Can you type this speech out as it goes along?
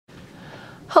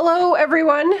Hello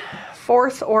everyone!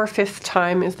 Fourth or fifth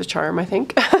time is the charm, I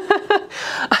think.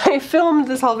 I filmed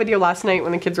this whole video last night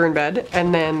when the kids were in bed,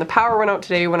 and then the power went out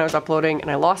today when I was uploading and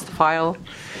I lost the file.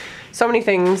 So many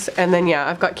things, and then yeah,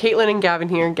 I've got Caitlin and Gavin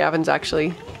here. Gavin's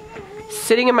actually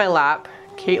sitting in my lap.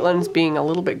 Caitlin's being a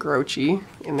little bit grouchy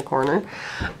in the corner.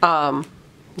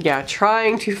 Yeah,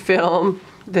 trying to film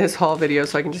this haul video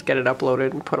so I can just get it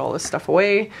uploaded and put all this stuff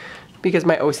away because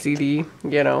my OCD,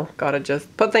 you know, gotta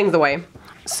just put things away.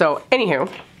 So anywho,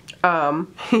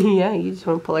 yeah, you just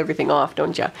want to pull everything off,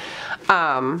 don't ya?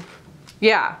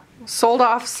 Yeah, sold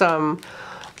off some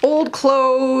old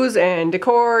clothes and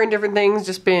decor and different things,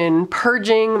 just been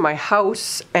purging my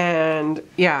house, and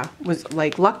yeah, was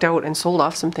like lucked out and sold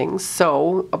off some things.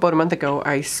 So about a month ago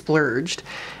I splurged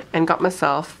and got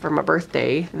myself for my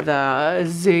birthday the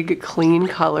Zig Clean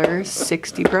Color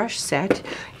 60 brush set.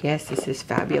 Yes, this is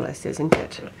fabulous, isn't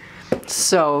it?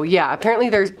 So yeah, apparently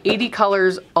there's 80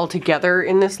 colors altogether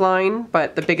in this line,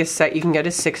 but the biggest set you can get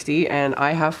is 60, and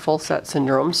I have full set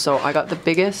syndrome, so I got the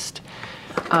biggest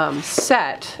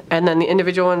set, and then the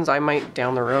individual ones I might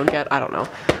down the road get, I don't know.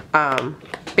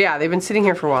 But yeah, they've been sitting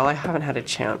here for a while. I haven't had a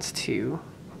chance to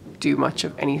do much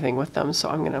of anything with them, so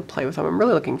I'm gonna play with them. I'm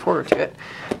really looking forward to it.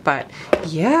 But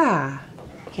yeah,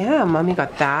 mommy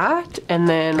got that, and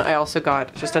then I also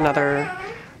got just another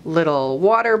little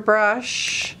water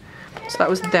brush. So that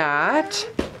was that.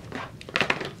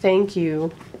 Thank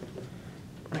you.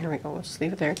 Here we go, let's just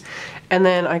leave it there. And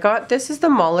then I got, this is the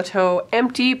Molotow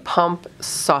Empty Pump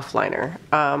Soft Liner.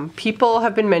 People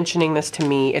have been mentioning this to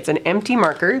me. It's an empty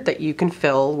marker that you can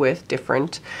fill with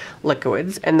different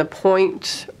liquids. And the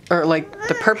point, or like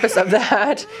the purpose of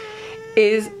that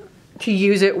is to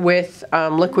use it with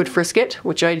liquid frisket,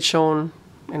 which I'd shown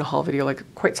in a haul video like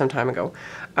quite some time ago.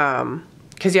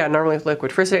 Because yeah, normally with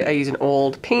liquid frisket, I use an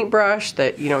old paintbrush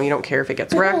that, you know, you don't care if it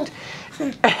gets wrecked.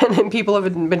 And then people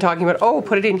have been talking about, oh,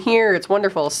 put it in here, it's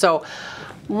wonderful. So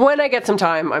when I get some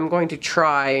time, I'm going to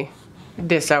try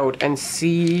this out and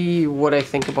see what I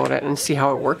think about it and see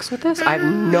how it works with this. I have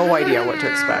no idea what to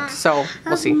expect, so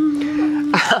we'll see.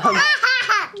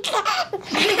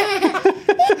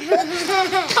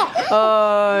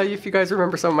 If you guys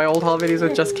remember some of my old haul videos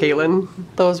with just Caitlin,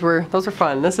 those were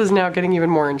fun. This is now getting even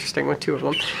more interesting with two of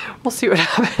them. We'll see what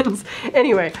happens.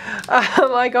 Anyway,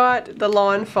 I got the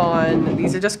Lawn Fawn.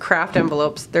 These are just craft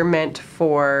envelopes. They're meant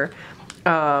for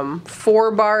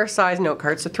 4-bar size note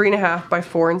cards, so 3.5 by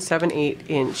 4 7/8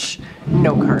 inch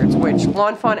note cards, which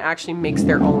Lawn Fawn actually makes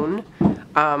their own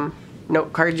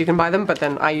note cards. You can buy them, but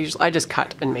then I just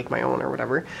cut and make my own or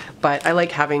whatever. But I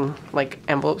like having like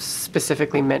envelopes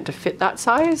specifically meant to fit that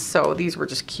size, so these were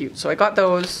just cute. So I got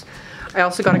those. I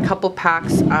also got a couple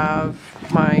packs of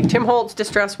my Tim Holtz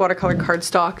Distress watercolor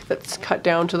cardstock that's cut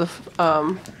down to the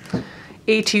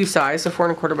A2 size, so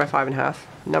 4 1/4 by 5.5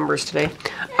 numbers today.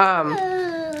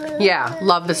 Yeah,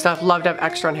 love this stuff. Love to have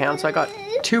extra on hand, so I got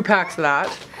 2 packs of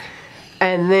that.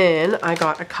 And then I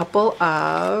got a couple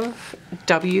of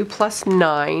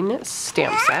W+9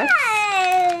 stamp sets.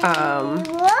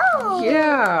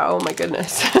 Yeah, oh my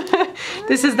goodness.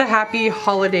 This is the Happy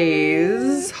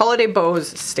Holidays, Holiday Bows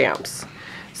stamps.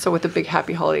 So with the big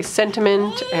Happy Holiday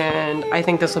sentiment, and I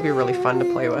think this will be really fun to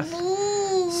play with.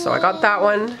 So I got that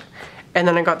one, and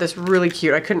then I got this really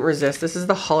cute, I couldn't resist. This is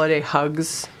the Holiday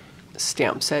Hugs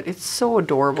stamp set. It's so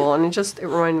adorable, and it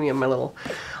reminded me of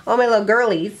all my little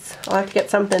girlies. I'll have to get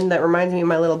something that reminds me of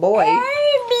my little boy.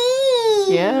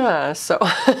 Yeah, so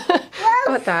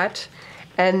got that.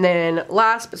 And then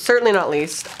last but certainly not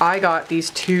least, I got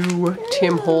these 2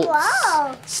 Tim Holtz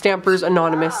Stampers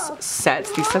Anonymous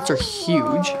sets. These sets are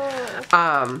huge.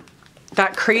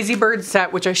 That Crazy Bird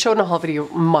set, which I showed in a haul video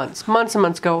months and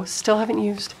months ago, still haven't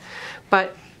used.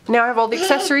 But now I have all the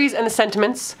accessories and the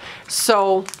sentiments,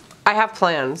 so I have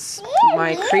plans.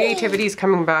 My creativity is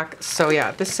coming back. So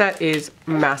yeah, this set is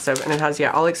massive, and it has,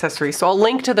 yeah, all accessories. So I'll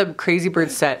link to the Crazy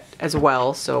Bird set as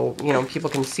well, so, you know, people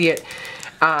can see it.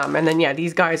 And then yeah,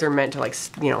 these guys are meant to, like,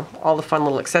 you know, all the fun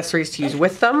little accessories to use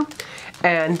with them.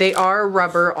 And they are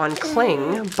rubber on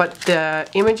cling, but the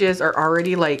images are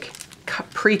already like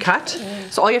pre-cut.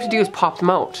 So all you have to do is pop them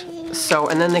out. So,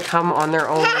 and then they come on their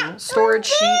own storage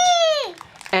sheet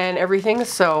and everything.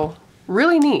 So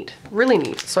really neat, really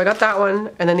neat. So I got that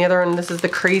one, and then the other one, this is the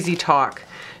Crazy Talk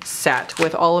set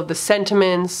with all of the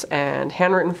sentiments and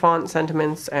handwritten font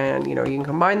sentiments, and you know, you can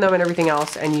combine them and everything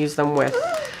else and use them with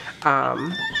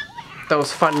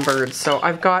those fun birds. So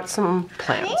I've got some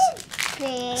plans.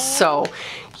 So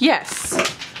yes,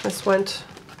 this went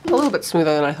a little bit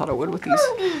smoother than I thought it would with these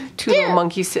 2 little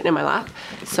monkeys sitting in my lap.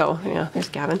 So yeah, there's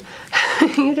Gavin.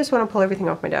 You just want to pull everything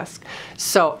off my desk.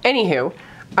 So anywho,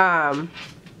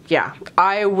 yeah,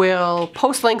 I will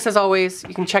post links as always.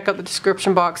 You can check out the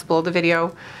description box below the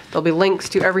video. There'll be links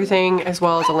to everything, as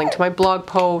well as a link to my blog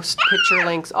post, picture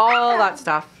links, all that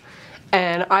stuff.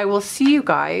 And I will see you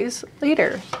guys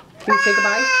later. Can you say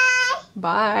goodbye?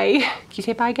 Bye. Can you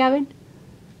say bye, Gavin?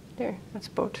 There, that's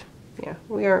about, yeah,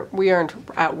 we aren't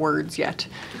at words yet.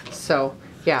 So,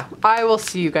 yeah, I will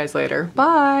see you guys later.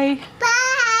 Bye.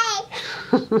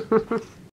 Bye.